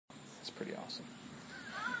pretty awesome.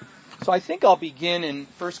 So I think I'll begin in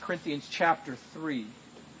 1 Corinthians chapter 3.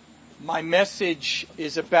 My message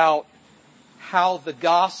is about how the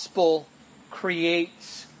gospel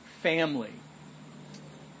creates family.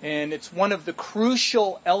 And it's one of the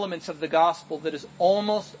crucial elements of the gospel that is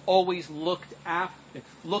almost always looked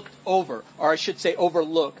over, or I should say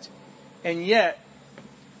overlooked. And yet,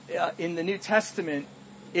 in the New Testament,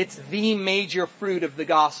 it's the major fruit of the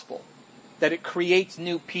gospel, that it creates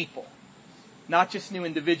new people. Not just new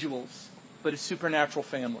individuals, but a supernatural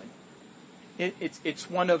family. It's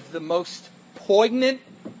one of the most poignant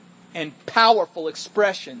and powerful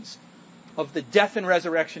expressions of the death and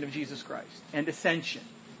resurrection of Jesus Christ and ascension.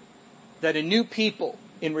 That a new people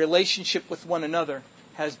in relationship with one another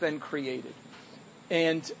has been created.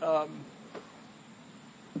 And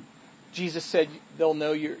Jesus said, they'll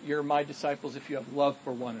know you're my disciples if you have love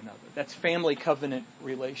for one another. That's family covenant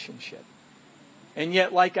relationship. And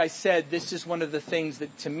yet, like I said, this is one of the things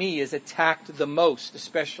that to me is attacked the most,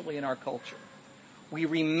 especially in our culture. We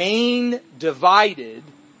remain divided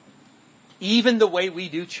even the way we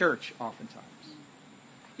do church oftentimes.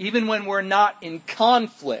 Even when we're not in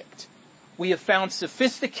conflict, we have found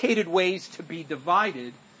sophisticated ways to be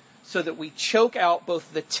divided so that we choke out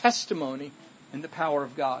both the testimony and the power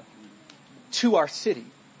of God to our city.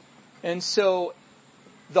 And so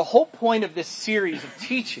the whole point of this series of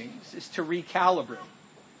teachings is to recalibrate.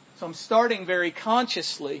 So I'm starting very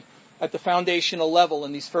consciously at the foundational level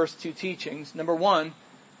in these first two teachings. Number one,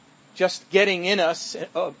 just getting in us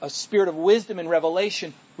a spirit of wisdom and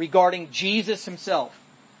revelation regarding Jesus himself.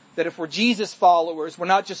 That if we're Jesus followers, we're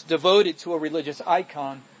not just devoted to a religious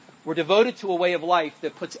icon, we're devoted to a way of life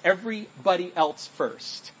that puts everybody else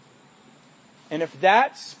first. And if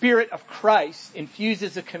that spirit of Christ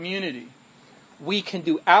infuses a community, we can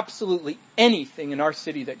do absolutely anything in our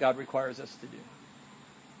city that God requires us to do.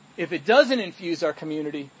 If it doesn't infuse our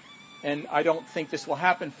community, and I don't think this will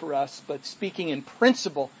happen for us, but speaking in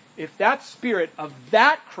principle, if that spirit of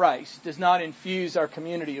that Christ does not infuse our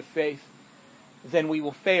community of faith, then we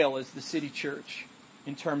will fail as the city church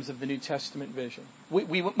in terms of the New Testament vision.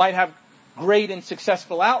 We might have great and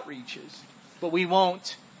successful outreaches, but we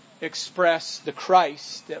won't express the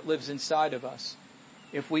Christ that lives inside of us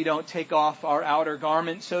if we don't take off our outer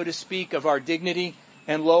garment, so to speak, of our dignity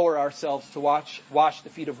and lower ourselves to wash the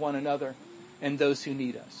feet of one another and those who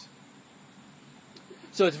need us.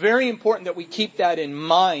 So it's very important that we keep that in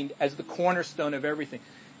mind as the cornerstone of everything.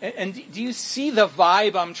 And do you see the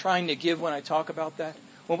vibe I'm trying to give when I talk about that?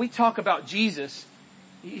 When we talk about Jesus,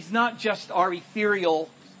 he's not just our ethereal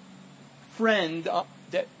friend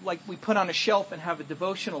that like we put on a shelf and have a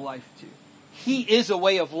devotional life to. He is a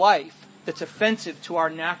way of life that's offensive to our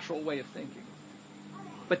natural way of thinking.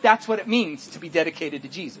 But that's what it means to be dedicated to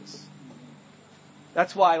Jesus.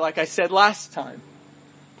 That's why, like I said last time,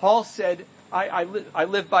 Paul said, I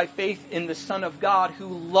live by faith in the Son of God who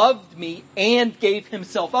loved me and gave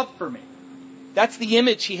himself up for me. That's the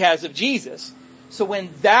image he has of Jesus. So when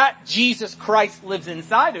that Jesus Christ lives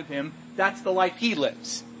inside of him, that's the life he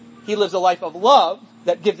lives. He lives a life of love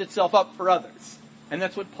that gives itself up for others. And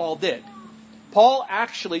that's what Paul did. Paul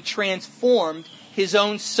actually transformed his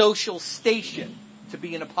own social station to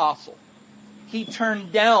be an apostle. He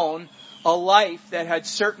turned down a life that had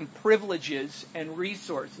certain privileges and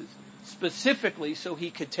resources, specifically so he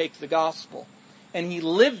could take the gospel. And he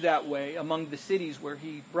lived that way among the cities where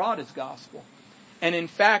he brought his gospel. And in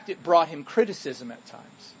fact, it brought him criticism at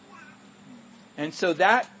times. And so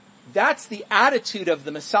that's the attitude of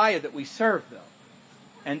the Messiah that we serve, though.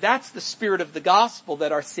 And that's the spirit of the gospel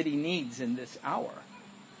that our city needs in this hour.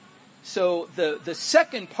 So the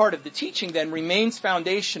second part of the teaching then remains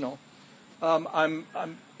foundational. I'm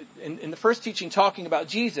in the first teaching talking about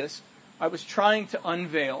Jesus, I was trying to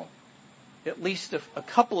unveil at least a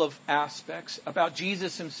couple of aspects about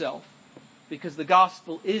Jesus himself, because the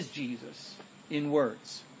gospel is Jesus in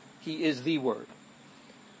words. He is the Word.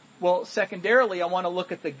 Well, secondarily, I want to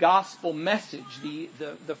look at the gospel message,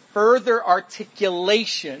 the further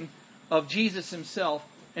articulation of Jesus himself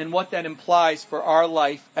and what that implies for our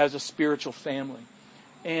life as a spiritual family.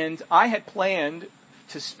 And I had planned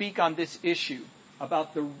to speak on this issue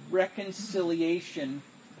about the reconciliation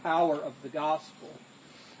power of the gospel.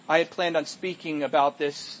 I had planned on speaking about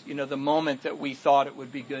this, the moment that we thought it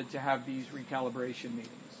would be good to have these recalibration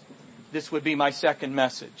meetings. This would be my second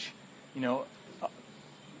message,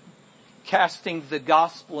 casting the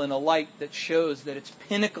gospel in a light that shows that its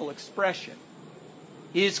pinnacle expression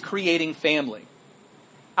is creating family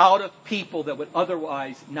out of people that would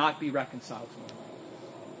otherwise not be reconciled to one another.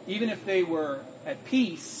 Even if they were at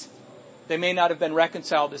peace, they may not have been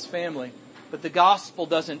reconciled as family. But the gospel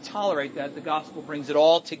doesn't tolerate that. The gospel brings it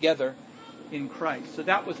all together in Christ. So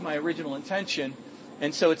that was my original intention.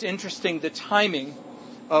 And so it's interesting the timing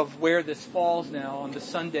of where this falls now on the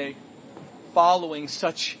Sunday following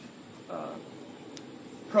such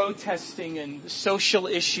protesting and social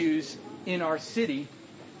issues in our city.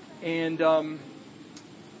 And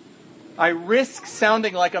I risk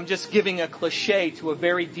sounding like I'm just giving a cliche to a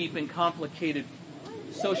very deep and complicated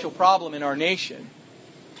social problem in our nation.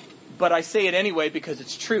 But I say it anyway because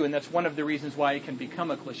it's true, and that's one of the reasons why it can become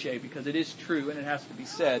a cliche, because it is true and it has to be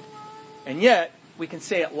said. And yet, we can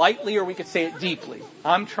say it lightly or we could say it deeply.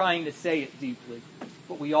 I'm trying to say it deeply,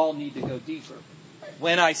 but we all need to go deeper.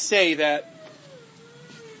 When I say that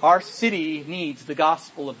our city needs the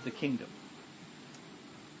gospel of the kingdom,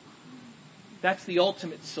 that's the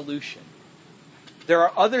ultimate solution. There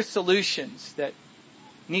are other solutions that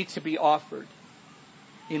need to be offered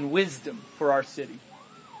in wisdom for our city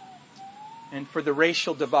and for the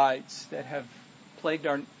racial divides that have plagued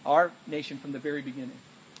our nation from the very beginning.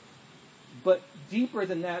 But deeper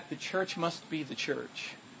than that, the church must be the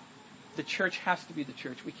church. The church has to be the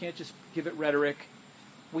church. We can't just give it rhetoric.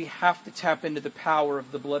 We have to tap into the power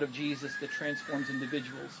of the blood of Jesus that transforms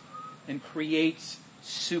individuals and creates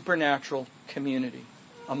supernatural community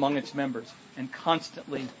among its members, and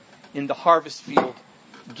constantly in the harvest field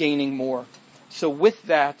gaining more. So with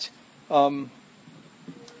that,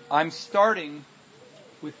 I'm starting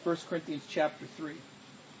with 1 Corinthians chapter 3.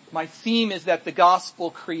 My theme is that the gospel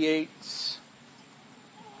creates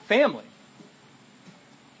family.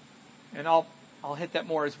 And I'll hit that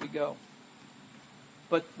more as we go.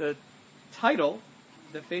 But the title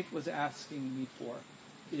that Faith was asking me for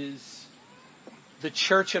is The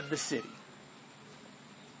Church of the City.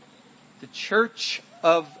 The Church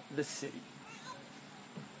of the City.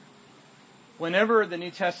 Whenever the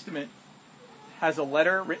New Testament has a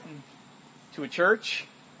letter written to a church,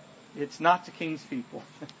 it's not to King's people.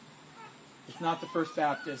 It's not to First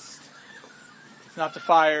Baptist. It's not to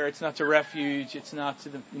Fire. It's not to Refuge. It's not to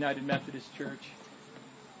the United Methodist Church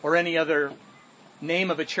or any other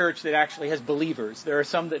name of a church that actually has believers. There are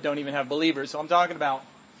some that don't even have believers. So I'm talking about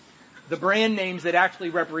the brand names that actually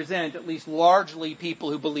represent at least largely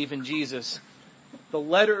people who believe in Jesus. The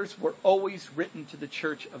letters were always written to the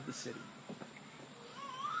church of the city.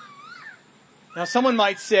 Now someone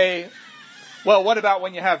might say, well, what about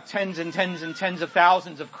when you have tens and tens and tens of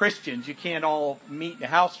thousands of Christians? You can't all meet in a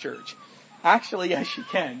house church. Actually, yes, you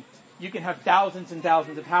can. You can have thousands and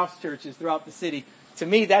thousands of house churches throughout the city. To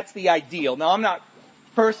me, that's the ideal. Now, I'm not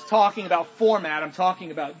first talking about format. I'm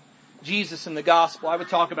talking about Jesus and the gospel. I would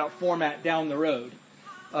talk about format down the road.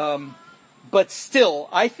 But still,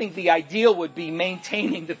 I think the ideal would be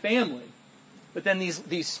maintaining the family. But then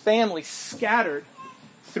these families scattered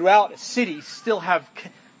throughout a city still have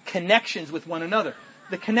connections with one another.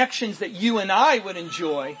 The connections that you and I would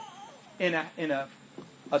enjoy in a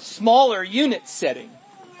smaller unit setting,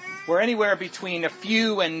 where anywhere between a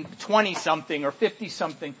few and 20-something or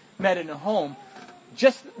 50-something met in a home,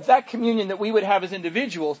 just that communion that we would have as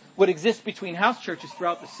individuals would exist between house churches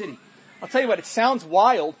throughout the city. I'll tell you what, it sounds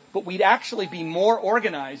wild, but we'd actually be more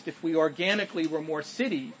organized if we organically were more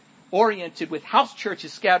city-oriented with house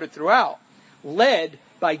churches scattered throughout, led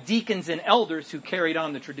by deacons and elders who carried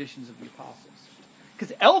on the traditions of the apostles.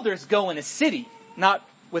 Because elders go in a city, not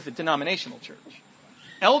with a denominational church.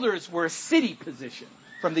 Elders were a city position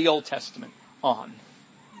from the Old Testament on.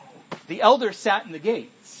 The elders sat in the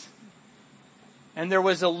gates. And there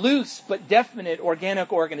was a loose but definite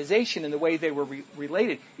organic organization in the way they were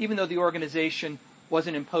related. Even though the organization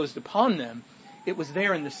wasn't imposed upon them, it was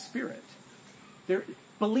there in the spirit.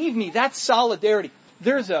 Believe me, that's solidarity.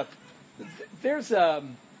 There's a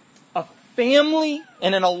family,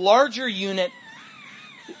 and in a larger unit,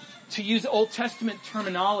 to use Old Testament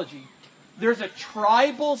terminology, there's a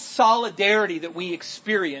tribal solidarity that we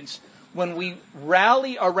experience when we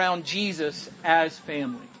rally around Jesus as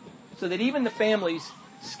family. So that even the families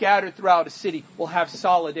scattered throughout a city will have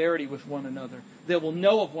solidarity with one another. They will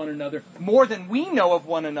know of one another more than we know of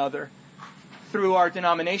one another through our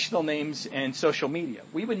denominational names and social media.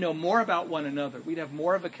 We would know more about one another. We'd have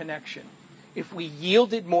more of a connection if we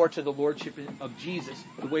yielded more to the lordship of Jesus,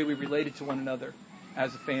 the way we related to one another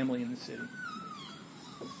as a family in the city.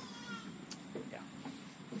 Yeah.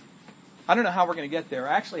 I don't know how we're going to get there.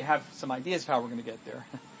 I actually have some ideas of how we're going to get there.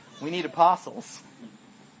 We need apostles.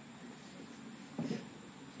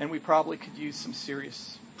 And we probably could use some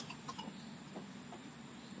serious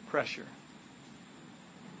pressure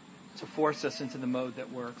to force us into the mode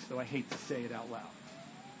that works, though I hate to say it out loud.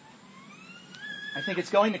 I think it's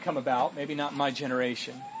going to come about, maybe not in my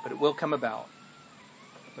generation, but it will come about.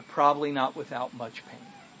 but probably not without much pain.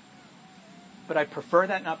 But I prefer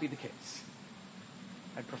that not be the case.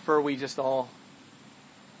 I prefer we just all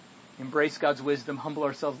embrace God's wisdom, humble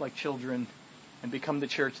ourselves like children, and become the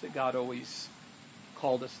church that God always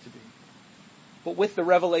called us to be. But with the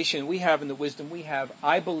revelation we have and the wisdom we have,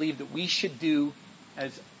 I believe that we should do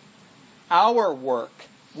as our work,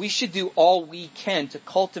 we should do all we can to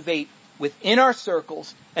cultivate within our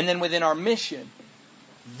circles and then within our mission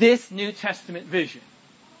this New Testament vision.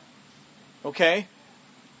 Okay?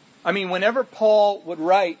 I mean, whenever Paul would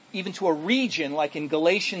write, even to a region, like in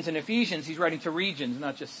Galatians and Ephesians, he's writing to regions,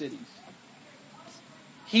 not just cities.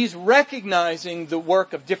 He's recognizing the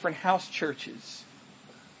work of different house churches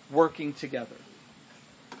working together.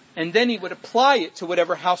 And then he would apply it to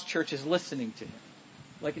whatever house church is listening to him.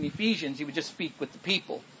 Like in Ephesians, he would just speak with the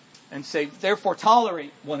people and say, therefore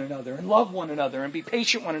tolerate one another and love one another and be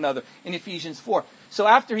patient one another in Ephesians 4. So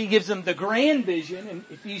after he gives them the grand vision in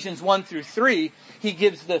Ephesians 1 through 3, he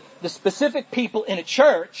gives the specific people in a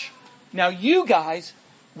church, now you guys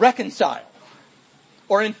reconcile.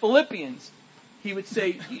 Or in Philippians, he would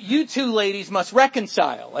say, you two ladies must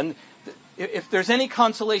reconcile. And if there's any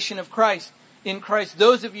consolation of Christ, in Christ,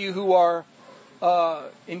 those of you who are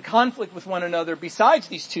in conflict with one another, besides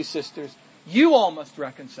these two sisters, you all must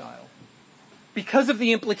reconcile. Because of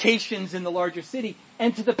the implications in the larger city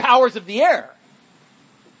and to the powers of the air.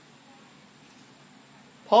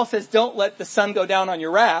 Paul says, don't let the sun go down on your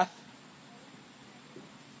wrath.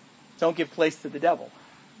 Don't give place to the devil.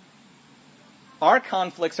 Our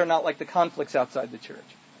conflicts are not like the conflicts outside the church.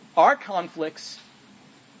 Our conflicts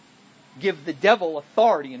give the devil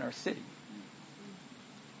authority in our city.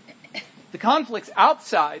 The conflicts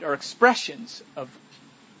outside are expressions of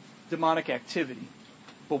demonic activity.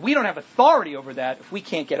 But we don't have authority over that if we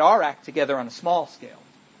can't get our act together on a small scale.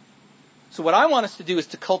 So what I want us to do is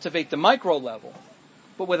to cultivate the micro level,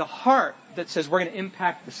 but with a heart that says we're going to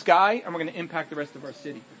impact the sky and we're going to impact the rest of our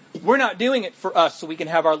city. We're not doing it for us so we can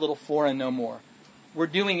have our little four and no more. We're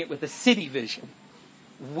doing it with a city vision.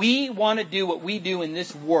 We want to do what we do in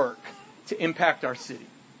this work to impact our city.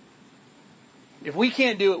 If we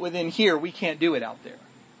can't do it within here, we can't do it out there.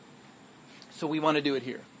 So we want to do it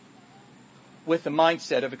here with the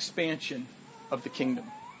mindset of expansion of the kingdom.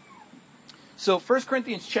 So 1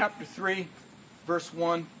 Corinthians chapter 3, verse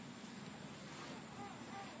 1.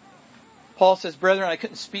 Paul says, brethren, I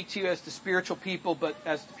couldn't speak to you as to spiritual people, but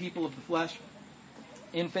as to people of the flesh,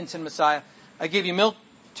 infants in Messiah. I gave you milk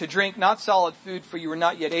to drink, not solid food, for you were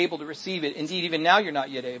not yet able to receive it. Indeed, even now you're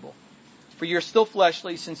not yet able. For you're still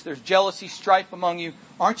fleshly, since there's jealousy, strife among you.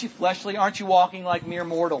 Aren't you fleshly? Aren't you walking like mere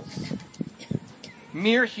mortals?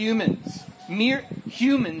 Mere humans. Mere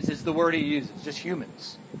humans is the word he uses, just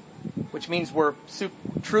humans. Which means we're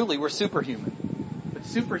superhuman. But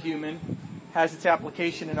superhuman has its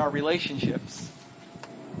application in our relationships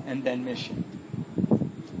and then mission.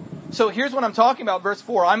 So here's what I'm talking about, verse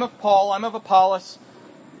 4. I'm of Paul, I'm of Apollos.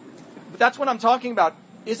 But that's what I'm talking about.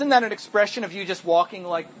 Isn't that an expression of you just walking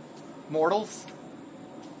like mortals?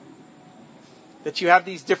 That you have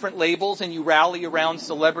these different labels and you rally around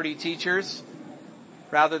celebrity teachers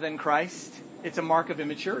rather than Christ? It's a mark of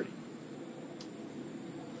immaturity.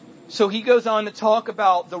 So he goes on to talk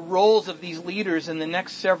about the roles of these leaders in the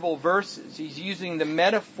next several verses. He's using the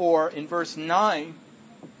metaphor in verse 9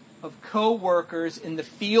 of co-workers in the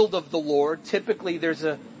field of the Lord. Typically there's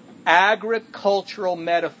an agricultural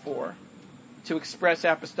metaphor to express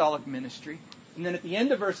apostolic ministry. And then at the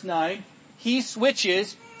end of verse 9, he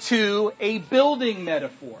switches to a building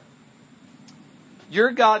metaphor.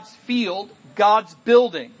 You're God's field, God's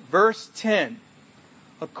building. Verse 10.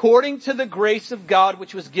 According to the grace of God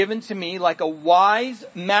which was given to me, like a wise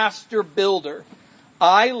master builder,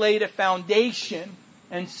 I laid a foundation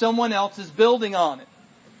and someone else is building on it.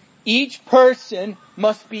 Each person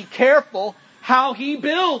must be careful how he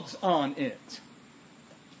builds on it.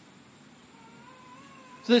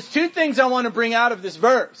 So there's two things I want to bring out of this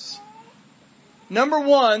verse. Number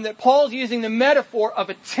one, that Paul's using the metaphor of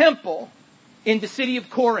a temple in the city of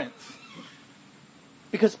Corinth.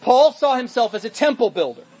 Because Paul saw himself as a temple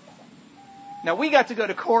builder. Now we got to go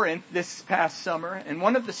to Corinth this past summer, and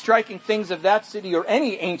one of the striking things of that city, or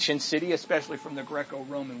any ancient city, especially from the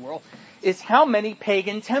Greco-Roman world, is how many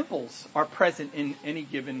pagan temples are present in any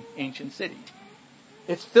given ancient city.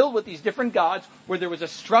 It's filled with these different gods where there was a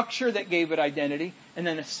structure that gave it identity, and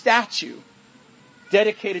then a statue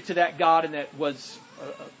dedicated to that god, and that was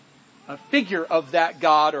a figure of that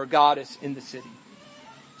god or goddess in the city.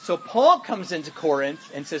 So Paul comes into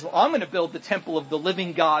Corinth and says, well, I'm going to build the temple of the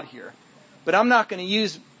living God here. But I'm not going to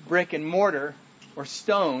use brick and mortar or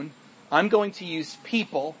stone. I'm going to use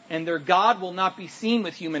people, and their God will not be seen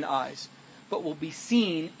with human eyes, but will be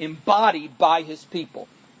seen, embodied by his people.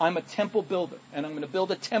 I'm a temple builder, and I'm going to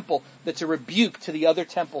build a temple that's a rebuke to the other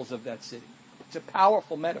temples of that city. It's a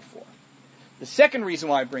powerful metaphor. The second reason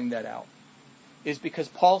why I bring that out is because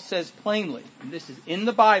Paul says plainly, and this is in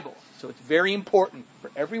the Bible, so it's very important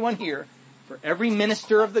for everyone here, for every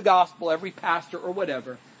minister of the gospel, every pastor or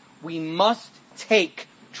whatever, we must take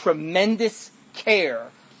tremendous care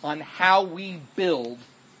on how we build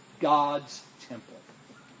God's temple.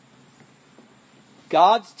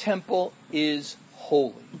 God's temple is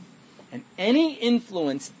holy. And any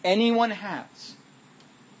influence anyone has,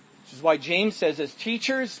 which is why James says, as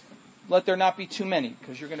teachers, let there not be too many,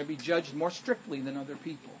 because you're going to be judged more strictly than other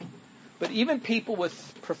people. But even people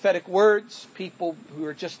with prophetic words, people who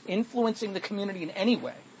are just influencing the community in any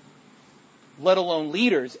way, let alone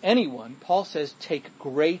leaders, anyone, Paul says, take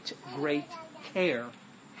great, great care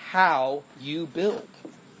how you build.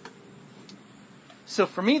 So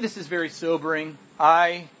for me, this is very sobering.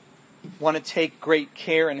 I want to take great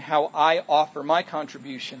care in how I offer my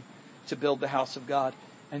contribution to build the house of God.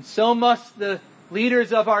 And so must the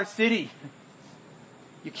leaders of our city.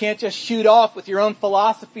 You can't just shoot off with your own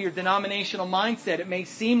philosophy or denominational mindset. It may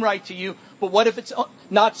seem right to you, but what if it's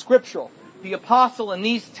not scriptural? The apostle in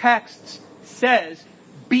these texts says,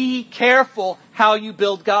 be careful how you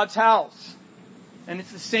build God's house. And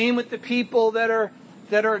it's the same with the people that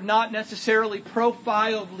are not necessarily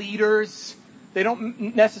profiled leaders. They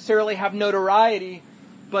don't necessarily have notoriety,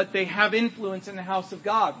 but they have influence in the house of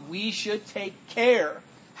God. We should take care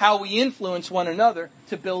how we influence one another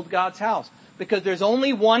to build God's house. Because there's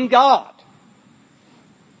only one God.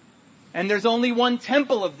 And there's only one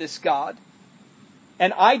temple of this God.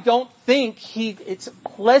 And I don't think it's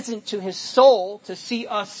pleasant to his soul to see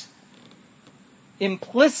us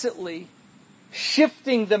implicitly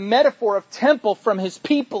shifting the metaphor of temple from his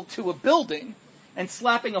people to a building and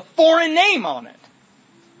slapping a foreign name on it.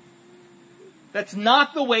 That's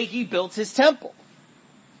not the way he builds his temple.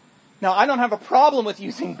 Now, I don't have a problem with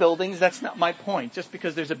using buildings. That's not my point. Just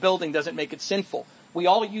because there's a building doesn't make it sinful. We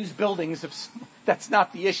all use buildings. That's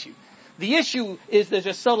not the issue. The issue is there's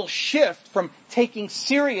a subtle shift from taking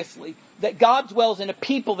seriously that God dwells in a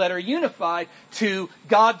people that are unified to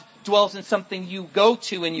God dwells in something you go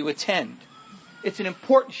to and you attend. It's an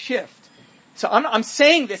important shift. So I'm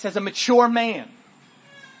saying this as a mature man.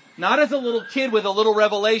 Not as a little kid with a little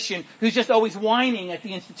revelation who's just always whining at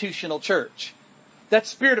the institutional church. That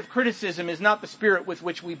spirit of criticism is not the spirit with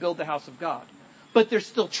which we build the house of God. But there's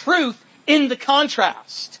still truth in the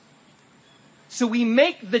contrast. So we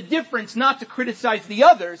make the difference not to criticize the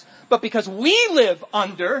others, but because we live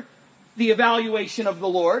under the evaluation of the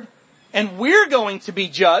Lord, and we're going to be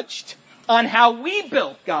judged on how we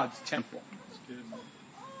built God's temple.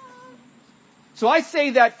 So I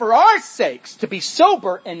say that for our sakes, to be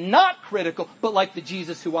sober and not critical, but like the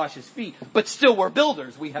Jesus who washes feet. But still we're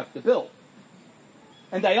builders, we have to build.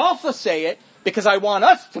 And I also say it because I want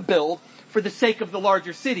us to build for the sake of the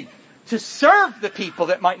larger city. To serve the people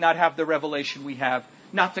that might not have the revelation we have,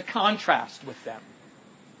 not to contrast with them.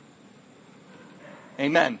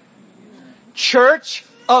 Amen. Church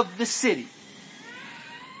of the city.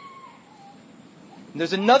 And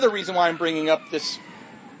there's another reason why I'm bringing up this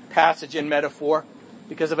passage in metaphor,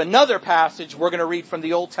 because of another passage we're going to read from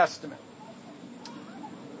the Old Testament.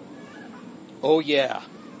 Oh yeah.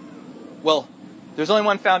 Well, there's only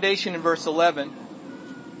one foundation in verse 11.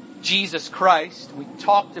 Jesus Christ. We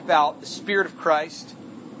talked about the Spirit of Christ,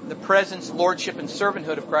 the presence, lordship, and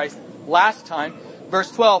servanthood of Christ last time.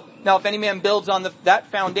 Verse 12. Now if any man builds on that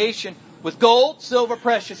foundation with gold, silver,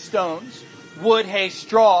 precious stones, wood, hay,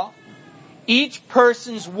 straw, each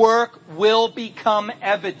person's work will become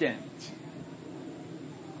evident.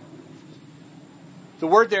 The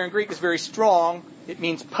word there in Greek is very strong. It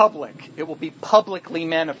means public. It will be publicly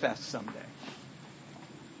manifest someday.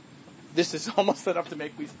 This is almost enough to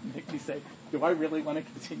make me say, do I really want to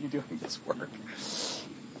continue doing this work?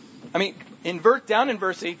 I mean, down in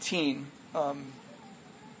verse 18.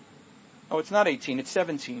 It's not 18, it's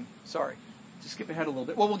 17. Sorry. Just skip ahead a little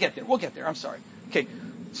bit. Well, we'll get there. I'm sorry. Okay.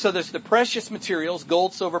 So there's the precious materials,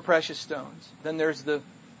 gold, silver, precious stones. Then there's the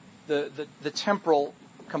temporal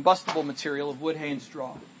combustible material of wood, hay, and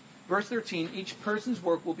straw. Verse 13, each person's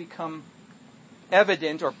work will become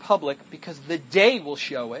evident or public because the day will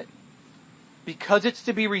show it. Because it's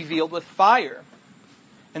to be revealed with fire.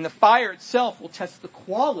 And the fire itself will test the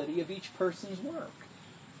quality of each person's work.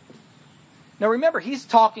 Now remember, he's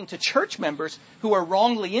talking to church members who are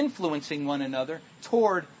wrongly influencing one another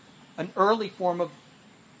toward an early form of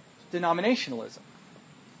denominationalism.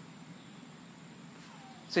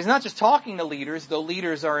 So he's not just talking to leaders, though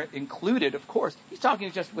leaders are included, of course. He's talking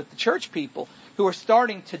just with the church people who are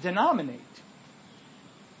starting to denominate.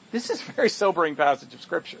 This is a very sobering passage of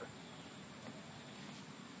Scripture.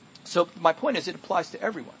 So my point is it applies to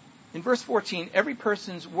everyone. In verse 14, every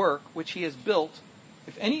person's work which he has built,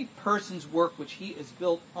 if any person's work which he has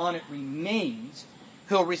built on it remains,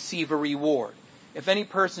 he'll receive a reward. If any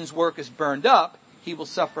person's work is burned up, he will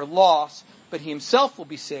suffer loss, but he himself will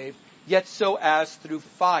be saved, yet so as through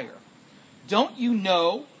fire. Don't you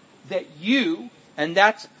know that you, and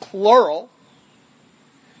that's plural,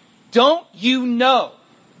 don't you know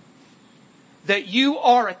that you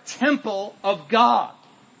are a temple of God,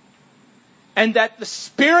 and that the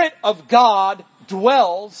Spirit of God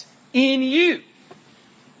dwells in you?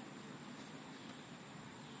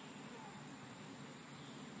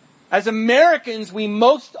 As Americans, we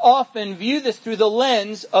most often view this through the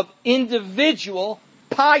lens of individual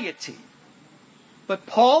piety. But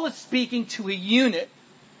Paul is speaking to a unit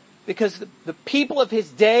because the people of his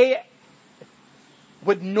day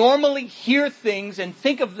would normally hear things and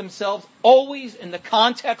think of themselves always in the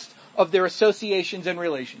context of their associations and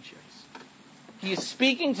relationships. He is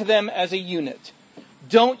speaking to them as a unit.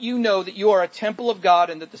 Don't you know that you are a temple of God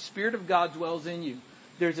and that the Spirit of God dwells in you?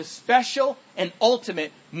 There's a special and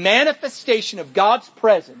ultimate manifestation of God's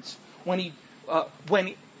presence when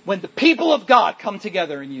the people of God come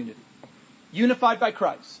together in unity. Unified by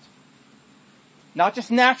Christ. Not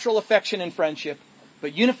just natural affection and friendship,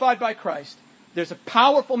 but unified by Christ. There's a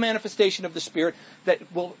powerful manifestation of the Spirit that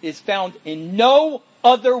is found in no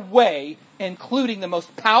other way, including the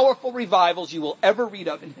most powerful revivals you will ever read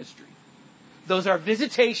of in history. Those are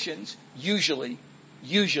visitations, usually.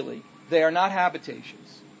 They are not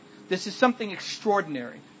habitations. This is something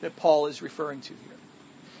extraordinary that Paul is referring to here.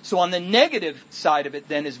 So on the negative side of it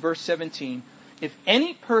then is verse 17. If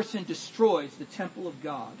any person destroys the temple of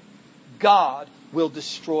God, God will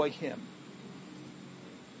destroy him.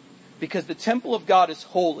 Because the temple of God is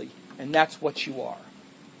holy, and that's what you are.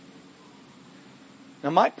 Now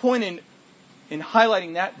my point in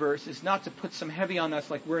highlighting that verse is not to put some heavy on us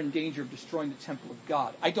like we're in danger of destroying the temple of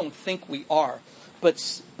God. I don't think we are. But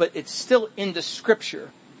it's still in the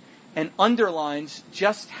Scripture and underlines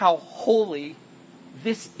just how holy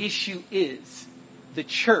this issue is, the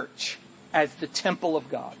church as the temple of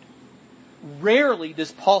God. Rarely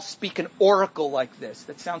does Paul speak an oracle like this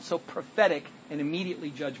that sounds so prophetic and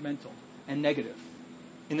immediately judgmental and negative.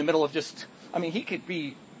 In the middle of he could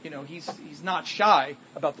be, he's not shy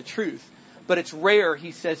about the truth, but it's rare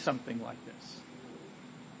he says something like this.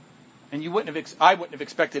 And I wouldn't have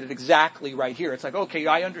expected it exactly right here. It's like, okay,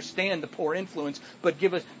 I understand the poor influence, but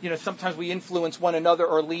give us, sometimes we influence one another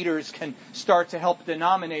or leaders can start to help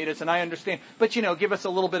denominate us, and I understand. But, give us a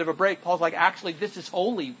little bit of a break. Paul's like, actually, this is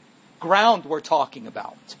holy ground we're talking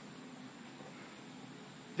about.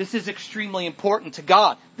 This is extremely important to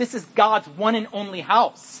God. This is God's one and only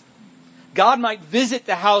house. God might visit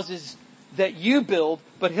the houses that you build,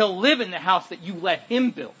 but he'll live in the house that you let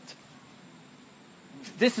him build.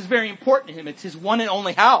 This is very important to him. It's his one and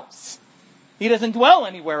only house. He doesn't dwell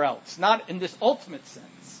anywhere else, not in this ultimate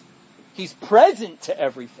sense. He's present to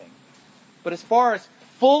everything. But as far as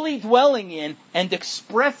fully dwelling in and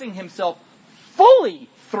expressing himself fully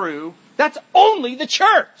through, that's only the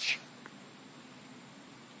church.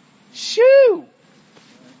 Shoo!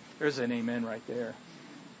 There's an amen right there.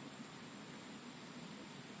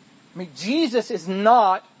 Jesus is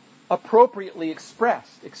not appropriately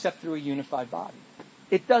expressed except through a unified body.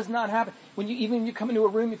 It does not happen. When you come into a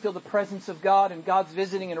room, you feel the presence of God and God's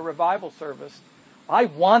visiting in a revival service. I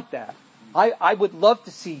want that. I would love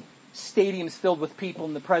to see stadiums filled with people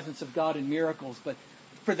in the presence of God and miracles. But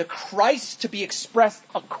for the Christ to be expressed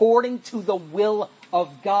according to the will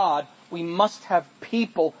of God, we must have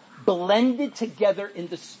people blended together in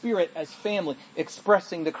the Spirit as family,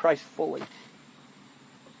 expressing the Christ fully.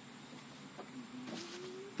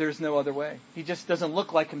 There's no other way. He just doesn't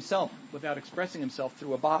look like himself without expressing himself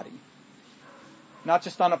through a body. Not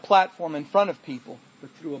just on a platform in front of people, but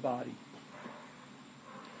through a body.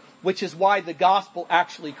 Which is why the gospel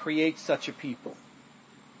actually creates such a people.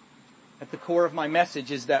 At the core of my message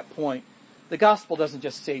is that point. The gospel doesn't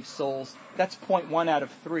just save souls. That's point 1 out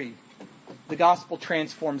of 3. The gospel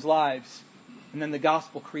transforms lives, and then the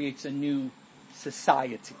gospel creates a new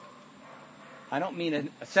society. I don't mean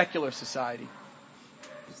a secular society.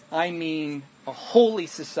 I mean a holy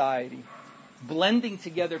society, blending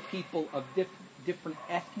together people of different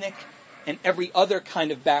ethnic and every other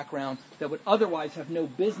kind of background that would otherwise have no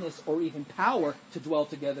business or even power to dwell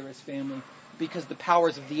together as family because the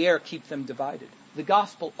powers of the air keep them divided. The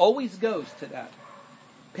gospel always goes to that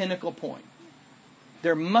pinnacle point.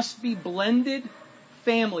 There must be blended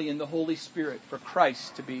family in the Holy Spirit for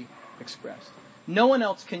Christ to be expressed. No one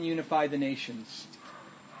else can unify the nations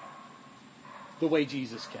the way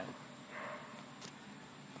Jesus can.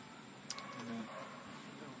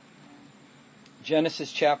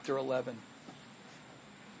 Genesis chapter 11.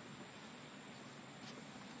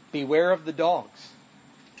 Beware of the dogs.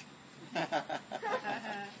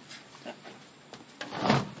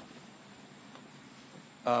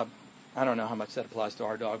 I don't know how much that applies to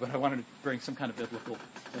our dog, but I wanted to bring some kind of biblical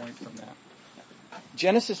point from that.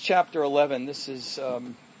 Genesis chapter 11, this is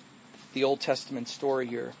the Old Testament story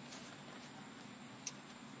here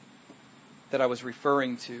that I was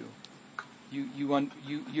referring to.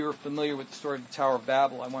 You're familiar with the story of the Tower of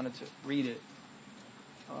Babel. I wanted to read it.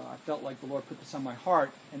 I felt like the Lord put this on my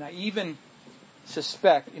heart. And I even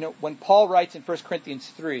suspect, when Paul writes in 1 Corinthians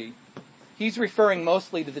 3, he's referring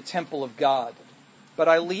mostly to the temple of God. But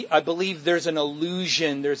I believe there's an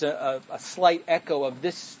allusion, there's a slight echo of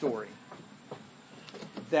this story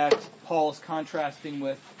that Paul is contrasting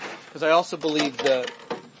with. Because I also believe the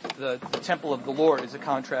temple of the Lord is a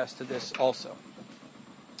contrast to this also.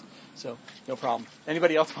 So, no problem.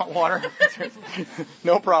 Anybody else want water?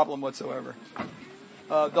 No problem whatsoever.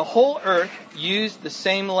 The whole earth used the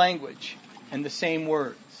same language and the same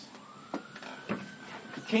words.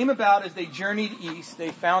 It came about as they journeyed east, they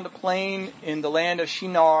found a plain in the land of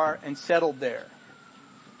Shinar and settled there.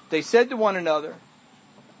 They said to one another,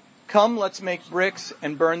 "Come, let's make bricks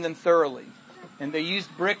and burn them thoroughly." And they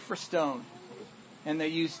used brick for stone, and they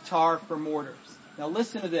used tar for mortars. Now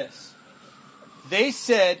listen to this. They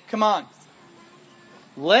said, "Come on,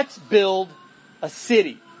 let's build a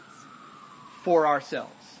city for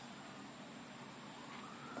ourselves."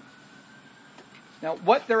 Now,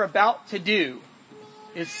 what they're about to do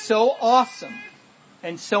is so awesome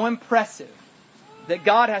and so impressive that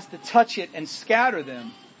God has to touch it and scatter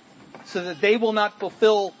them so that they will not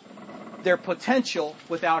fulfill their potential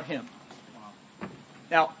without Him.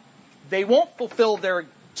 Now, they won't fulfill their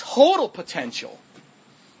total potential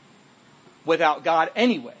without God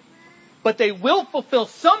anyway. But they will fulfill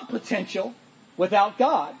some potential without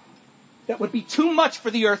God that would be too much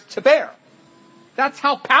for the earth to bear. That's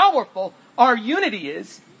how powerful our unity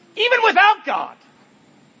is, even without God.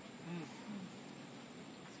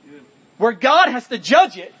 Where God has to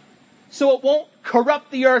judge it, so it won't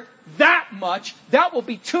corrupt the earth that much. That will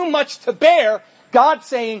be too much to bear. God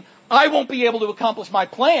saying, I won't be able to accomplish my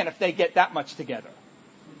plan if they get that much together.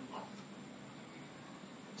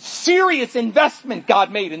 Serious investment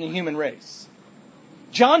God made in the human race.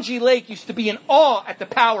 John G. Lake used to be in awe at the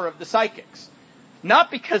power of the psychics.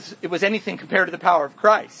 Not because it was anything compared to the power of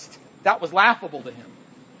Christ. That was laughable to him.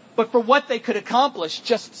 But for what they could accomplish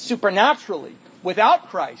just supernaturally without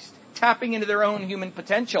Christ, tapping into their own human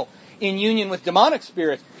potential in union with demonic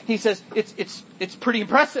spirits. He says it's pretty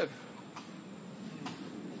impressive.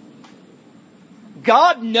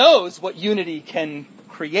 God knows what unity can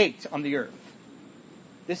create on the earth.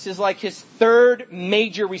 This is like His third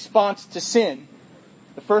major response to sin.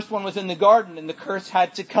 The first one was in the garden, and the curse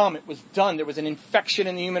had to come. It was done. There was an infection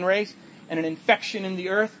in the human race and an infection in the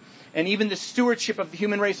earth. And even the stewardship of the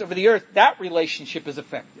human race over the earth, that relationship is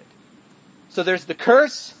affected. So there's the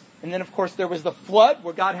curse, and then of course there was the flood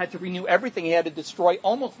where God had to renew everything. He had to destroy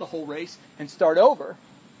almost the whole race and start over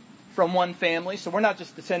from one family. So we're not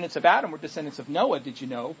just descendants of Adam, we're descendants of Noah, did you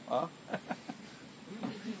know?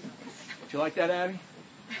 Did you like that, Abby?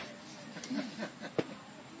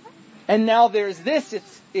 And now there's this,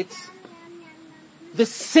 it's the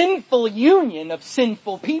sinful union of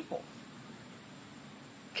sinful people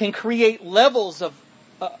can create levels of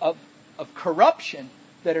corruption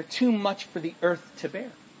that are too much for the earth to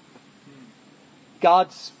bear.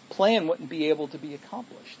 God's plan wouldn't be able to be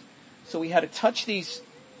accomplished. So we had to touch this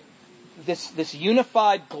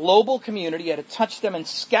unified global community, had to touch them and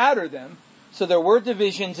scatter them, so there were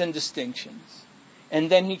divisions and distinctions. And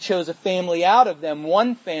then He chose a family out of them,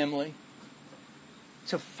 one family,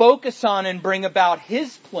 to focus on and bring about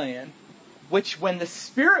His plan, which when the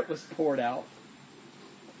Spirit was poured out,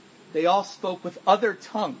 they all spoke with other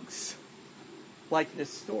tongues, like this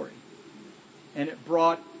story. And it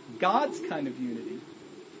brought God's kind of unity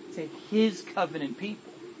to His covenant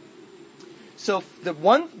people. So the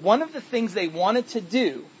one of the things they wanted to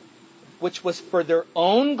do, which was for their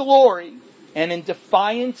own glory and in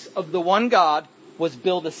defiance of the one God, was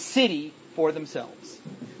build a city for themselves.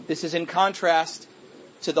 This is in contrast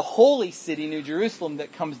to the holy city, New Jerusalem,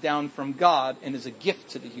 that comes down from God and is a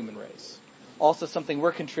gift to the human race. Also something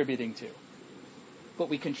we're contributing to. But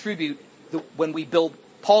we contribute when we build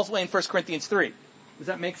Paul's way in 1 Corinthians 3. Does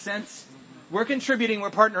that make sense? We're contributing,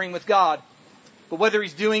 we're partnering with God. But whether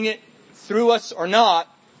he's doing it through us or not,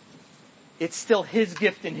 it's still his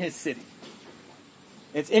gift in his city.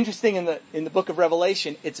 It's interesting in the book of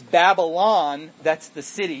Revelation, it's Babylon that's the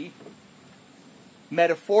city,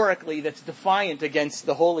 metaphorically, that's defiant against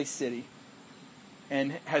the holy city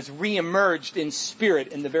and has reemerged in spirit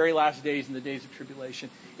in the very last days, in the days of tribulation.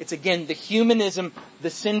 It's again the humanism, the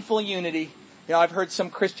sinful unity. You know, I've heard some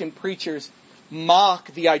Christian preachers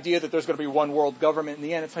mock the idea that there's going to be one world government in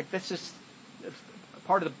the end. It's like, that's just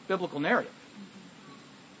part of the biblical narrative.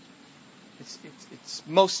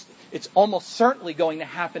 It's almost certainly going to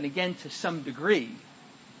happen again to some degree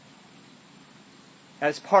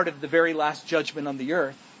as part of the very last judgment on the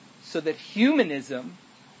earth, so that humanism,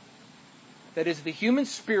 that is the human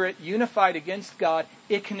spirit unified against God,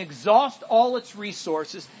 it can exhaust all its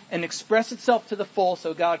resources and express itself to the full,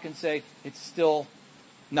 so God can say it's still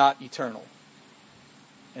not eternal.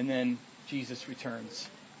 And then Jesus returns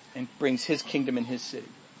and brings his kingdom in his city.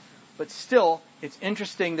 But still, it's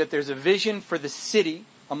interesting that there's a vision for the city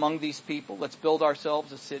among these people. Let's build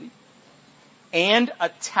ourselves a city. And a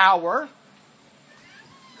tower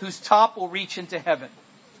whose top will reach into heaven.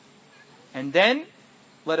 And then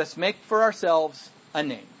let us make for ourselves a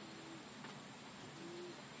name.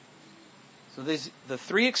 So there's the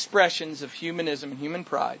three expressions of humanism and human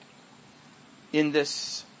pride in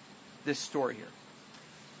this story here.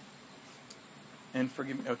 And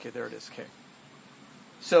forgive me. Okay, there it is. Okay.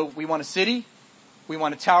 So we want a city, we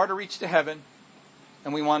want a tower to reach to heaven,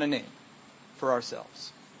 and we want a name for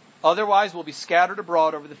ourselves. Otherwise, we'll be scattered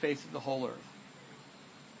abroad over the face of the whole earth.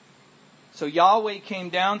 So Yahweh came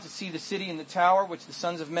down to see the city and the tower which the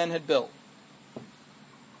sons of men had built.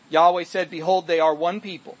 Yahweh said, behold, they are one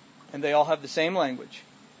people, and they all have the same language.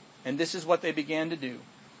 And this is what they began to do.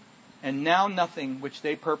 And now nothing which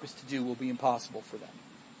they purpose to do will be impossible for them.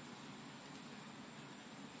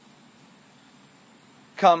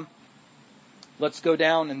 Come, let's go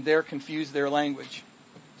down and there confuse their language,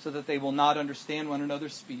 so that they will not understand one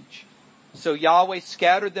another's speech. So Yahweh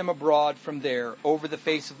scattered them abroad from there over the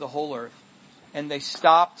face of the whole earth, and they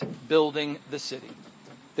stopped building the city.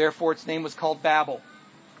 Therefore its name was called Babel,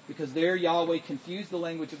 because there Yahweh confused the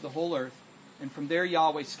language of the whole earth, and from there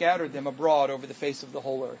Yahweh scattered them abroad over the face of the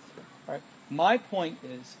whole earth. All right? My point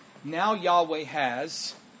is, now Yahweh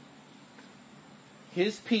has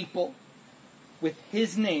his people with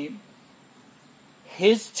his name,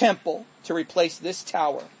 his temple to replace this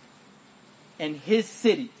tower, and his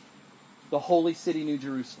city, the holy city, New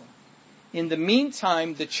Jerusalem. In the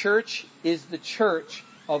meantime, the church is the church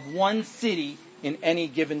of one city in any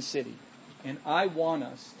given city. And I want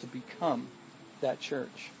us to become that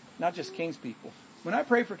church. Not just King's people. When I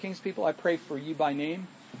pray for King's people, I pray for you by name.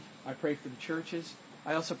 I pray for the churches.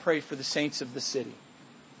 I also pray for the saints of the city.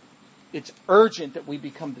 It's urgent that we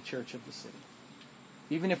become the church of the city.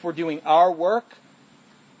 Even if we're doing our work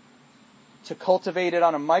to cultivate it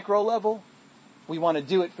on a micro level, we want to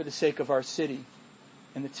do it for the sake of our city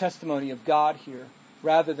and the testimony of God here,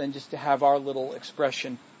 rather than just to have our little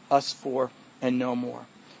expression, us for and no more.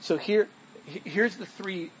 So here's the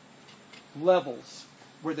three levels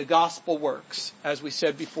where the gospel works, as we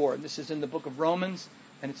said before. And this is in the book of Romans,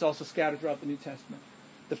 and it's also scattered throughout the New Testament.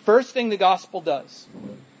 The first thing the gospel does,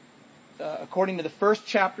 according to the first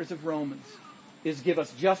chapters of Romans, is give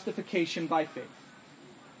us justification by faith.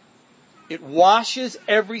 It washes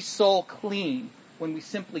every soul clean when we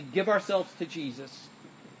simply give ourselves to Jesus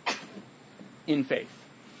in faith.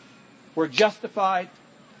 We're justified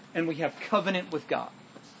and we have covenant with God.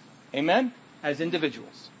 Amen? As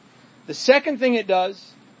individuals. The second thing it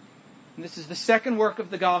does, and this is the second work of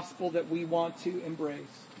the gospel that we want to embrace,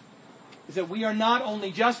 is that we are not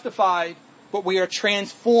only justified, but we are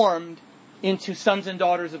transformed into sons and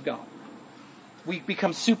daughters of God. We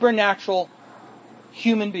become supernatural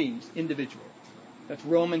human beings, individually. That's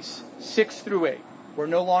Romans 6 through 8. We're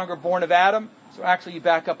no longer born of Adam. So actually you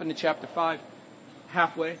back up into chapter 5,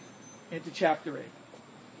 halfway into chapter 8.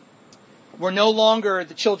 We're no longer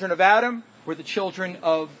the children of Adam. We're the children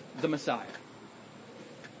of the Messiah.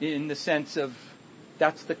 In the sense of,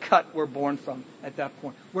 that's the cut we're born from at that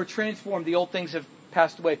point. We're transformed. The old things have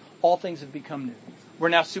passed away. All things have become new. We're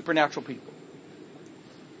now supernatural people.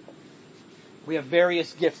 We have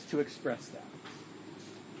various gifts to express that.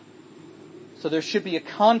 So there should be a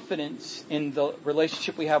confidence in the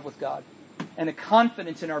relationship we have with God, and a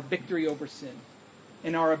confidence in our victory over sin,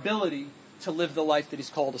 in our ability to live the life that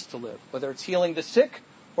He's called us to live, whether it's healing the sick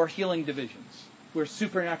or healing divisions. We're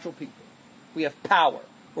supernatural people. We have power.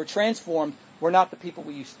 We're transformed. We're not the people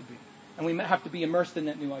we used to be. And we have to be immersed in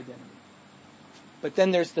that new identity. But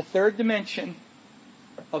then there's the third dimension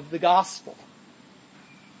of the gospel.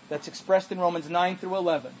 that's expressed in Romans 9 through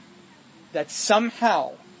 11, that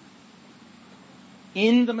somehow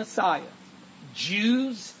in the Messiah,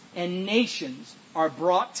 Jews and nations are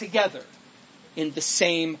brought together in the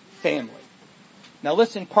same family. Now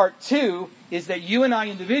listen, part 2 is that you and I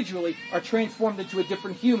individually are transformed into a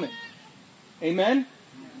different human. Amen?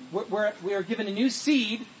 We are given a new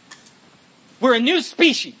seed. We're a new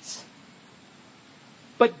species.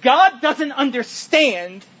 But God doesn't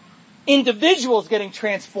understand individuals getting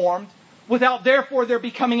transformed without therefore there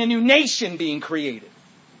becoming a new nation being created.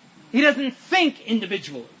 He doesn't think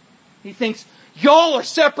individually. He thinks, y'all are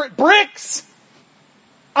separate bricks.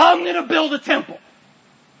 I'm going to build a temple.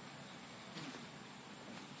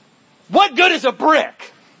 What good is a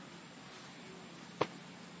brick?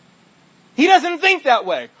 He doesn't think that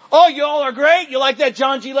way. Oh, y'all are great. You like that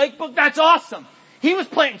John G. Lake book? That's awesome. He was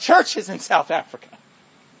planting churches in South Africa.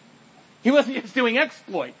 He wasn't just doing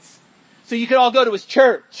exploits. So you could all go to his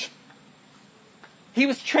church. He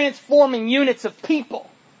was transforming units of people.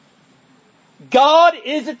 God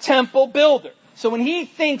is a temple builder. So when he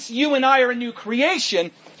thinks you and I are a new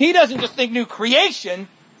creation, he doesn't just think new creation.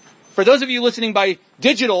 For those of you listening by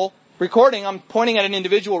digital recording, I'm pointing at an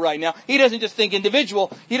individual right now. He doesn't just think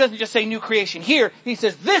individual. He doesn't just say new creation here. He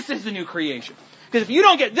says this is the new creation. Because if you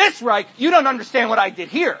don't get this right, you don't understand what I did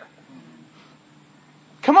here.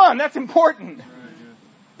 Come on, that's important.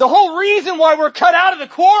 The whole reason why we're cut out of the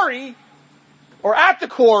quarry, or at the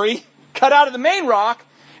quarry, cut out of the main rock,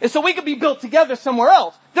 is so we could be built together somewhere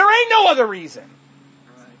else. There ain't no other reason.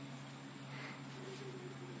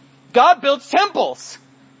 God builds temples.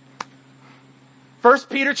 1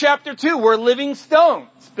 Peter chapter 2, we're living stones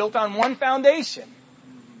built on one foundation.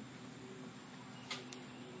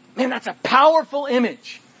 Man, that's a powerful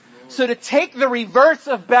image. So to take the reverse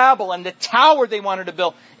of Babel and the tower they wanted to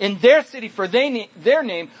build in their city for their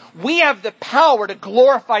name, we have the power to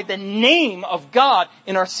glorify the name of God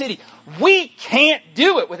in our city. We can't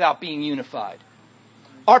do it without being unified.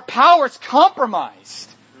 Our power's compromised.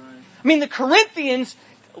 I mean, the Corinthians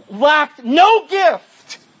lacked no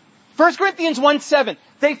gift. 1 Corinthians 1:7,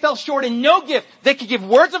 they fell short in no gift. They could give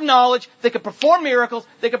words of knowledge, they could perform miracles,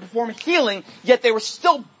 they could perform healing, yet they were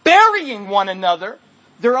still burying one another.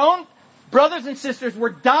 Their own brothers and sisters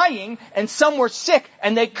were dying and some were sick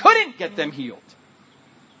and they couldn't get them healed.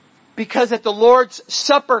 Because at the Lord's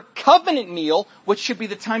Supper covenant meal, which should be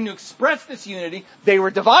the time to express this unity, they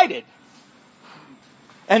were divided.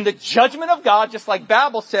 And the judgment of God, just like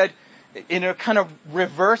Babel said, in a kind of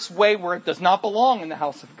reverse way where it does not belong in the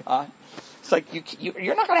house of God. It's like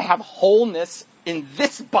you're not going to have wholeness in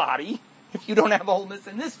this body if you don't have wholeness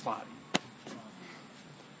in this body.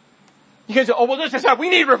 You guys say, oh, well, this is how we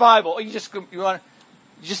need revival. You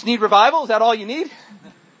just need revival? Is that all you need?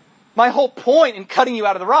 My whole point in cutting you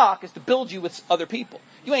out of the rock is to build you with other people.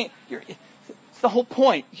 It's the whole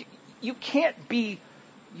point. You can't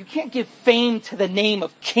give fame to the name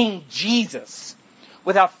of King Jesus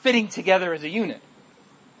without fitting together as a unit.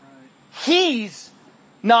 He's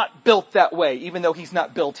not built that way. Even though he's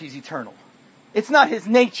not built, he's eternal. It's not his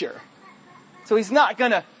nature. So he's not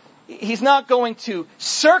going to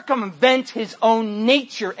circumvent his own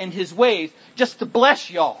nature and his ways just to bless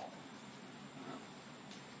y'all.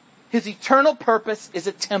 His eternal purpose is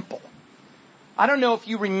a temple. I don't know if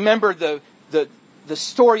you remember the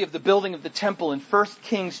story of the building of the temple in 1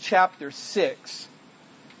 Kings chapter 6.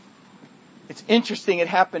 It's interesting. It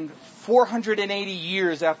happened 480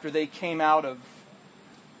 years after they came out of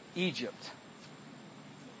Egypt.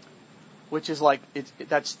 Which is like,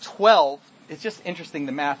 that's 12. It's just interesting.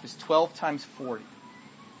 The math is 12 times 40.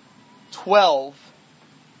 12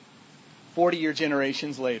 40-year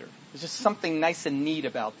generations later. There's just something nice and neat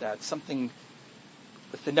about that. Something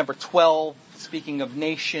with the number 12, speaking of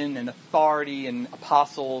nation and authority and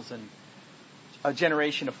apostles, and a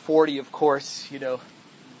generation of 40, of course,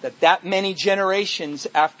 that many generations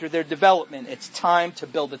after their development, it's time to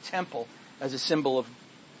build a temple as a symbol of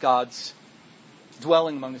God's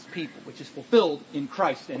dwelling among his people, which is fulfilled in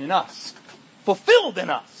Christ and in us. Fulfilled in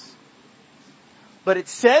us. But it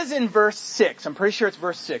says in verse 6, I'm pretty sure it's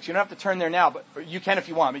verse 6. You don't have to turn there now, but you can if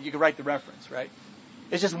you want, but you can write the reference, right?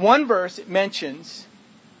 It's just one verse. It mentions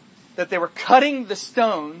that they were cutting the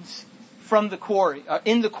stones from the quarry,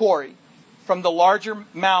 in the quarry, from the larger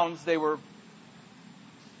mounds they were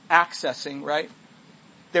accessing, right?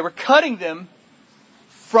 They were cutting them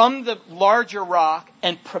from the larger rock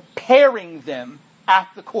and preparing them at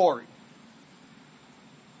the quarry.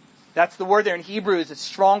 That's the word there in Hebrew. Is a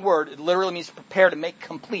strong word. It literally means prepare, to make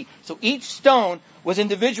complete. So each stone was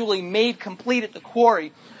individually made complete at the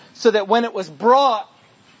quarry so that when it was brought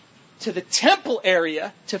to the temple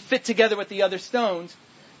area to fit together with the other stones,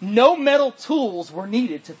 no metal tools were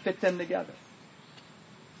needed to fit them together.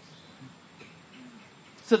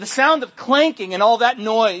 So the sound of clanking and all that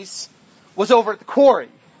noise was over at the quarry.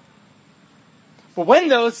 But when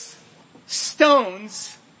those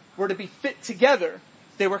stones were to be fit together,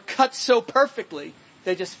 they were cut so perfectly,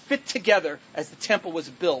 they just fit together as the temple was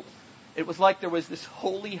built. It was like there was this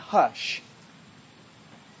holy hush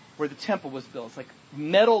where the temple was built. It's like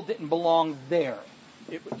metal didn't belong there.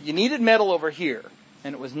 You needed metal over here,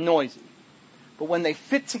 and it was noisy. But when they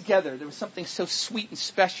fit together, there was something so sweet and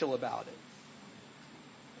special about it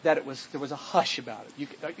that there was a hush about it. You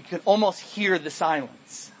could almost hear the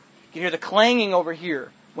silence. You could hear the clanging over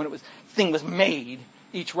here when thing was made.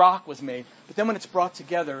 Each rock was made. But then when it's brought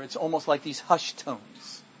together, it's almost like these hush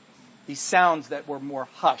tones. These sounds that were more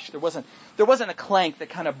hushed. There wasn't a clank that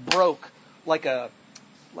kind of broke like a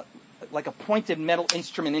pointed metal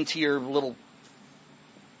instrument into your little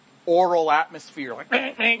oral atmosphere, like,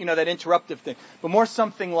 that interruptive thing. But more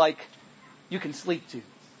something like you can sleep to.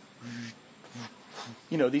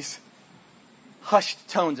 These hushed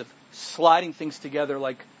tones of sliding things together,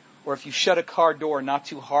 or if you shut a car door not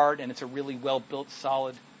too hard and it's a really well-built,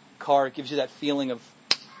 solid car, it gives you that feeling of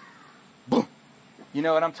boom. You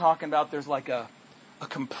know what I'm talking about? There's like a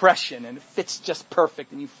compression, and it fits just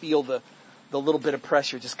perfect, and you feel the little bit of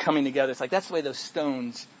pressure just coming together. It's like that's the way those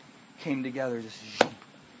stones came together, just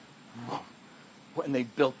when they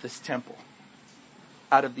built this temple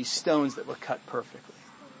out of these stones that were cut perfectly.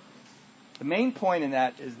 The main point in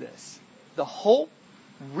that is this. The whole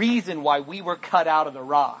reason why we were cut out of the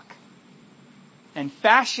rock and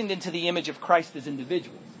fashioned into the image of Christ as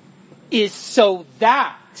individuals is so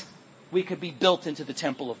that we could be built into the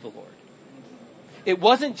temple of the Lord. It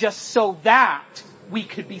wasn't just so that we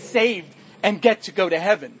could be saved and get to go to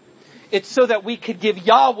heaven. It's so that we could give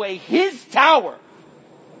Yahweh His tower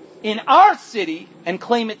in our city and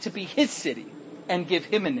claim it to be His city and give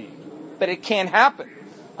Him a name. But it can't happen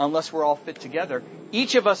unless we're all fit together.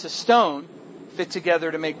 Each of us a stone fit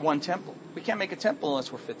together to make one temple. We can't make a temple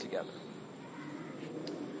unless we're fit together.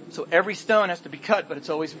 So every stone has to be cut, but it's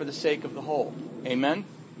always for the sake of the whole. Amen?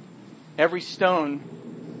 Every stone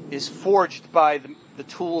is forged by the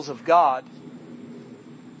tools of God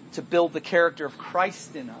to build the character of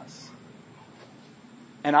Christ in us.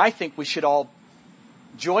 And I think we should all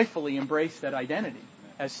joyfully embrace that identity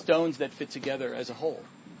as stones that fit together as a whole.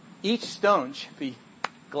 Each stone should be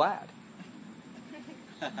glad.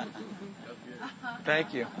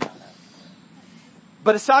 Thank you.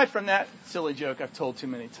 But aside from that silly joke I've told too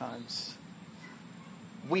many times,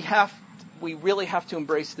 we really have to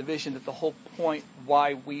embrace the vision that the whole point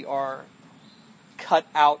why we are cut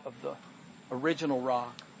out of the original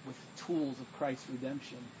rock with tools of Christ's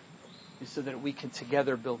redemption is so that we can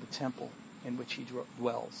together build a temple in which He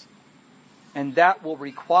dwells. And that will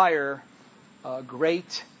require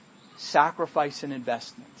great sacrifice and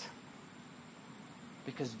investment.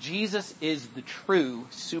 Because Jesus is the true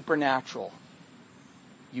supernatural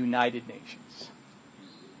United Nations.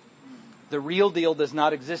 The real deal does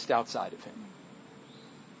not exist outside of Him.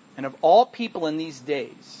 And of all people in these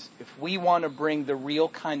days, if we want to bring the real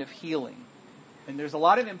kind of healing, and there's a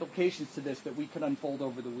lot of implications to this that we could unfold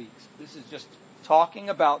over the weeks. This is just talking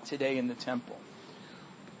about today in the temple.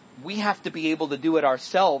 We have to be able to do it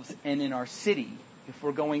ourselves and in our city if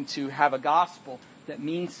we're going to have a gospel that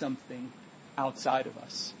means something outside of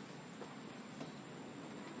us.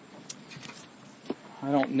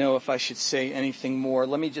 I don't know if I should say anything more.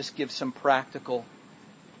 Let me just give some practical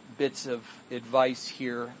bits of advice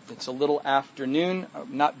here. It's a little afternoon.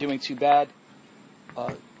 I'm not doing too bad,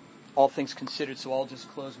 all things considered, so I'll just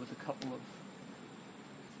close with a couple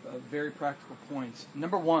of very practical points.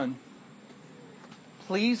 Number one,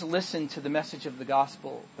 please listen to the message of the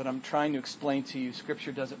gospel that I'm trying to explain to you.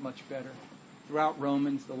 Scripture does it much better. Throughout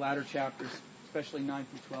Romans, the latter chapters, especially 9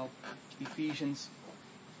 through 12, Ephesians.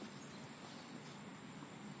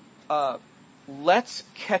 Let's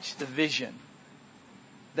catch the vision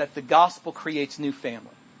that the gospel creates new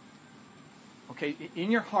family. Okay, in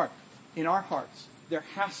your heart, in our hearts, there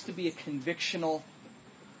has to be a convictional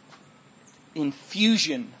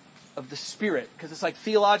infusion of the Spirit. Because it's like,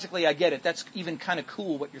 theologically, I get it. That's even kind of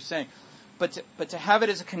cool what you're saying. But to have it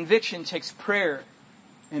as a conviction takes prayer,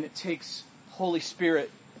 and it takes Holy Spirit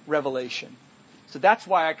revelation. So that's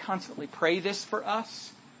why I constantly pray this for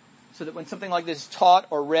us, so that when something like this is taught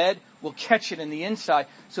or read, we'll catch it in the inside,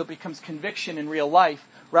 so it becomes conviction in real life,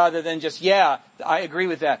 rather than just, yeah, I agree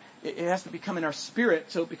with that. It has to become in our spirit,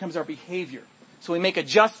 so it becomes our behavior. So we make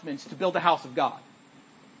adjustments to build the house of God.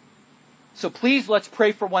 So please, let's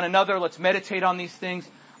pray for one another. Let's meditate on these things.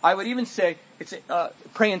 I would even say,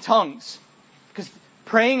 pray in tongues. Because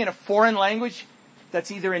praying in a foreign language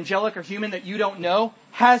that's either angelic or human that you don't know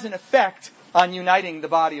has an effect on uniting the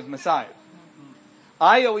body of Messiah.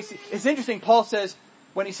 It's interesting, Paul says,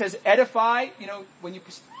 when he says edify, when you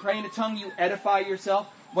pray in a tongue, you edify yourself.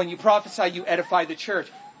 When you prophesy, you edify the church.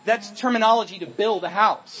 That's terminology to build a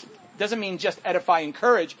house. It doesn't mean just edify,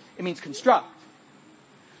 encourage. It means construct.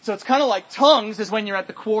 So it's kind of like tongues is when you're at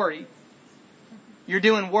the quarry. You're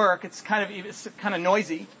doing work. It's kind of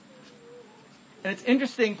noisy. And it's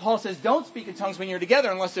interesting, Paul says, don't speak in tongues when you're together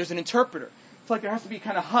unless there's an interpreter. It's like there has to be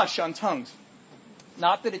kind of hush on tongues.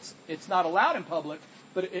 Not that it's not allowed in public,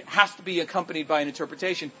 but it has to be accompanied by an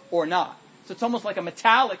interpretation or not. So it's almost like a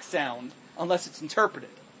metallic sound unless it's interpreted.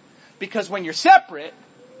 Because when you're separate,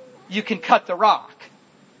 you can cut the rock.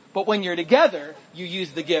 But when you're together, you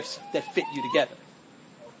use the gifts that fit you together.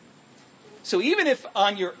 So even if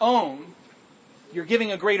on your own, you're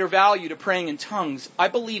giving a greater value to praying in tongues, I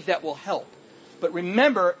believe that will help. But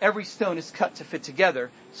remember, every stone is cut to fit together.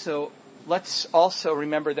 So let's also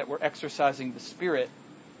remember that we're exercising the Spirit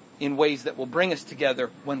in ways that will bring us together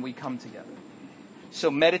when we come together. So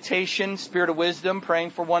meditation, spirit of wisdom, praying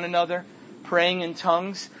for one another, praying in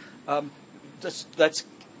tongues. Let's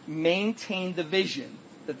maintain the vision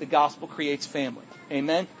that the gospel creates family.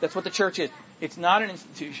 Amen? That's what the church is. It's not an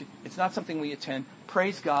institution. It's not something we attend.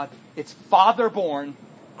 Praise God. It's Father-born,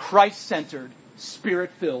 Christ-centered,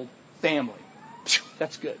 Spirit-filled family.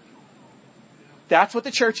 That's good. That's what the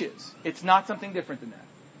church is. It's not something different than that.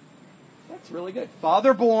 That's really good.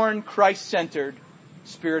 Father-born, Christ-centered,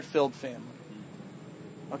 Spirit-filled family.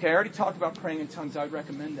 Okay, I already talked about praying in tongues. I would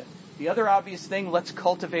recommend that. The other obvious thing, let's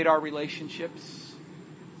cultivate our relationships.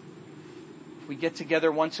 If we get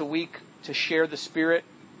together once a week to share the Spirit,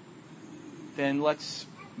 then let's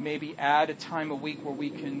maybe add a time a week where we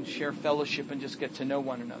can share fellowship and just get to know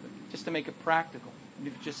one another. Just to make it practical.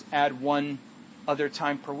 Maybe just add one other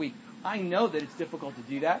time per week. I know that it's difficult to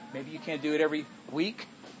do that. Maybe you can't do it every week,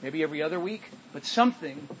 maybe every other week, but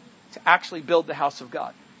something to actually build the house of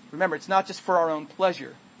God. Remember, it's not just for our own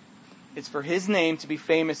pleasure. It's for His name to be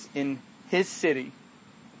famous in His city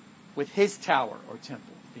with His tower or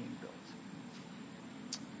temple being built.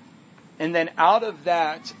 And then out of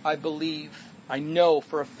that, I know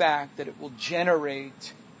for a fact that it will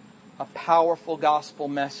generate a powerful gospel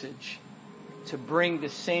message to bring the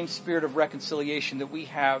same spirit of reconciliation that we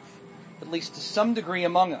have, at least to some degree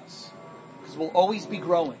among us. Because we'll always be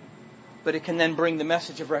growing. But it can then bring the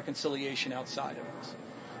message of reconciliation outside of us.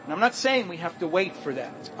 And I'm not saying we have to wait for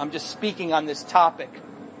that. I'm just speaking on this topic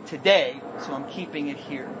today, so I'm keeping it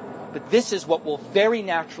here. But this is what will very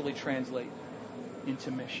naturally translate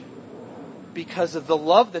into mission. Because of the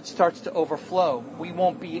love that starts to overflow,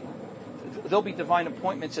 there'll be divine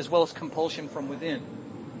appointments as well as compulsion from within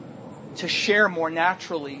to share more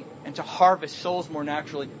naturally and to harvest souls more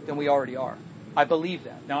naturally than we already are. I believe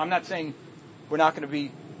that. Now, I'm not saying we're not going to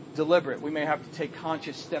be deliberate. We may have to take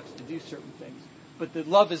conscious steps to do certain things. But the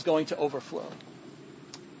love is going to overflow.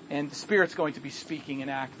 And the Spirit's going to be speaking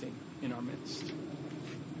and acting in our midst.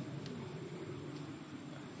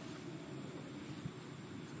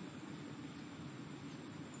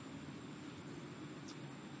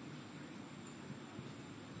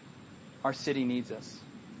 Our city needs us.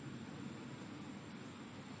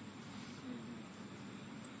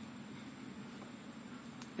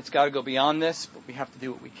 It's got to go beyond this, but we have to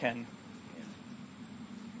do what we can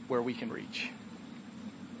where we can reach.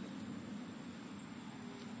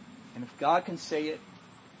 And if God can say it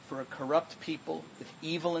for a corrupt people with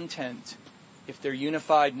evil intent, if they're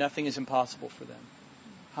unified, nothing is impossible for them.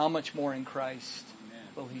 How much more in Christ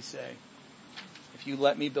will He say, if you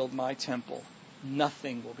let me build my temple,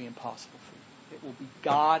 nothing will be impossible for you. It will be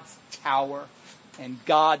God's tower and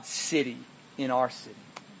God's city in our city.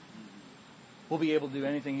 We'll be able to do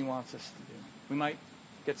anything He wants us to do. We might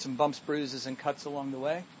get some bumps, bruises, and cuts along the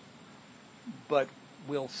way, but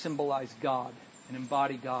we'll symbolize God and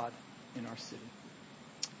embody God in our city.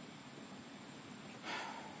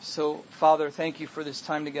 So, Father, thank You for this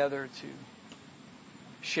time together to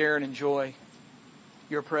share and enjoy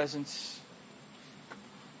Your presence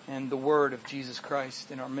and the word of Jesus Christ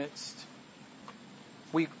in our midst.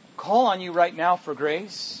 We call on You right now for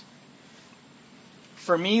grace.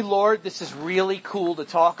 For me, Lord, this is really cool to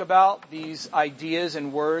talk about. These ideas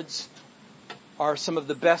and words are some of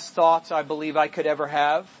the best thoughts I believe I could ever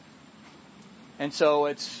have. And so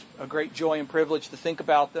it's a great joy and privilege to think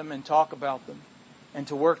about them and talk about them and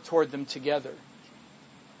to work toward them together.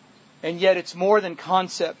 And yet it's more than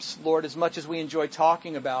concepts, Lord, as much as we enjoy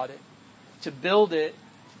talking about it. To build it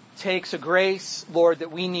takes a grace, Lord,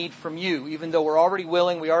 that we need from You. Even though we're already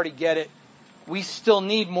willing, we already get it, we still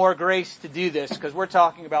need more grace to do this, because we're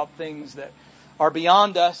talking about things that are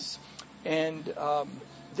beyond us, and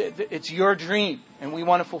it's your dream, and we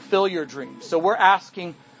want to fulfill your dream. So we're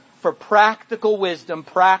asking for practical wisdom,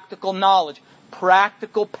 practical knowledge,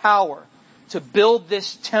 practical power to build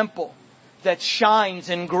this temple that shines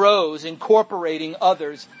and grows, incorporating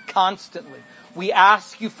others constantly. We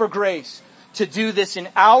ask you for grace to do this in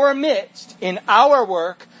our midst, in our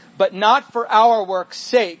work, but not for our work's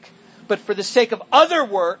sake, but for the sake of other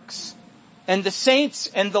works and the saints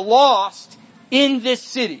and the lost in this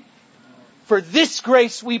city. For this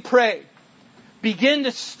grace we pray. Begin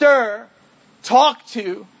to stir, talk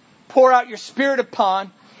to, pour out your Spirit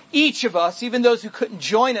upon each of us, even those who couldn't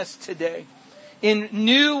join us today, in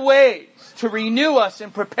new ways to renew us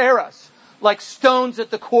and prepare us like stones at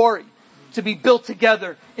the quarry to be built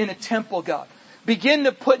together in a temple, God. Begin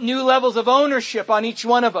to put new levels of ownership on each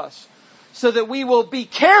one of us so that we will be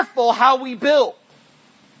careful how we build.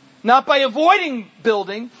 Not by avoiding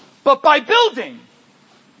building, but by building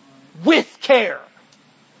with care.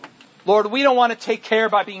 Lord, we don't want to take care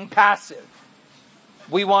by being passive.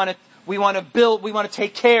 We want to build, we want to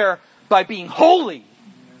take care by being holy,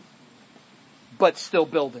 but still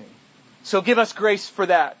building. So give us grace for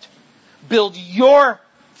that. Build your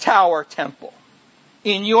tower temple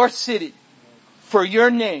in your city for your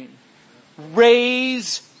name.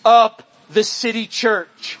 Raise up the city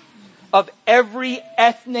church of every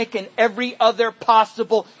ethnic and every other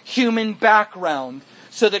possible human background,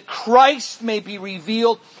 so that Christ may be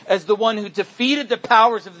revealed as the one who defeated the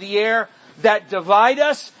powers of the air that divide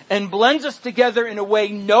us and blends us together in a way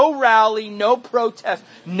no rally, no protest,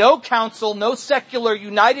 no council, no secular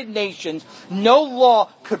United Nations, no law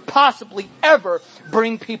could possibly ever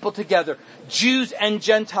bring people together. Jews and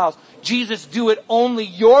Gentiles. Jesus, do it only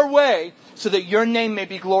your way so that your name may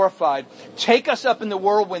be glorified. Take us up in the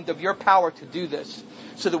whirlwind of your power to do this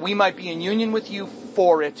so that we might be in union with you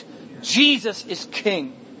for it. Jesus is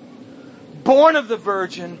King. Born of the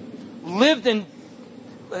Virgin, lived and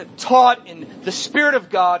taught in the Spirit of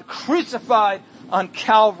God, crucified on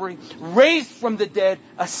Calvary, raised from the dead,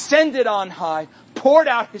 ascended on high, poured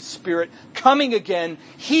out His Spirit, coming again.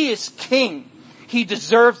 He is King. He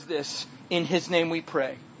deserves this. In His name we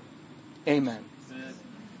pray. Amen.